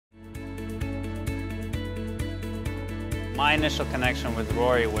My initial connection with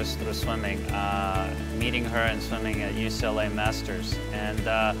Rory was through swimming, meeting her and swimming at UCLA Masters. And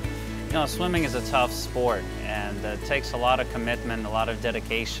you know, swimming is a tough sport, and it takes a lot of commitment, a lot of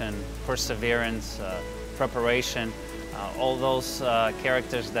dedication, perseverance, preparation, all those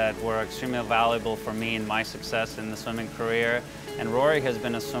characters that were extremely valuable for me in my success in the swimming career. And Rory has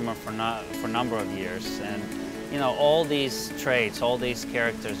been a swimmer for a number of years. And you know, all these traits, all these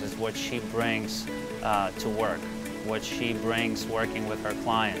characters is what she brings to work, what she brings working with her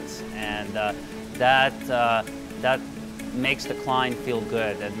clients. And that makes the client feel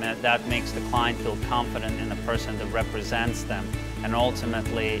good. That makes the client feel confident in the person that represents them, and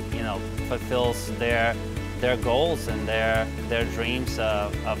ultimately, you know, fulfills their goals and their dreams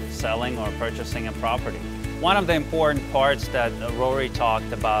of selling or purchasing a property. One of the important parts that Rory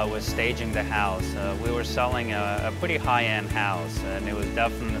talked about was staging the house. We were selling a pretty high-end house, and it was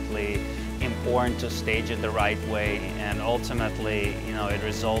definitely important to stage it the right way, and ultimately, you know, it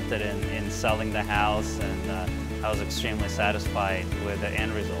resulted in selling the house, and I was extremely satisfied with the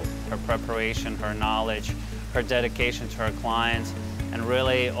end result. Her preparation, her knowledge, her dedication to her clients, and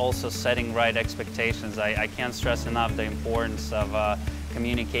really also setting right expectations. I can't stress enough the importance of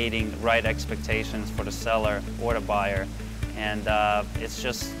communicating right expectations for the seller or the buyer. And it's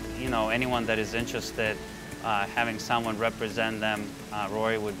just, you know, anyone that is interested having someone represent them,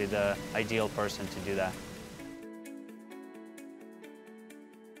 Rory would be the ideal person to do that.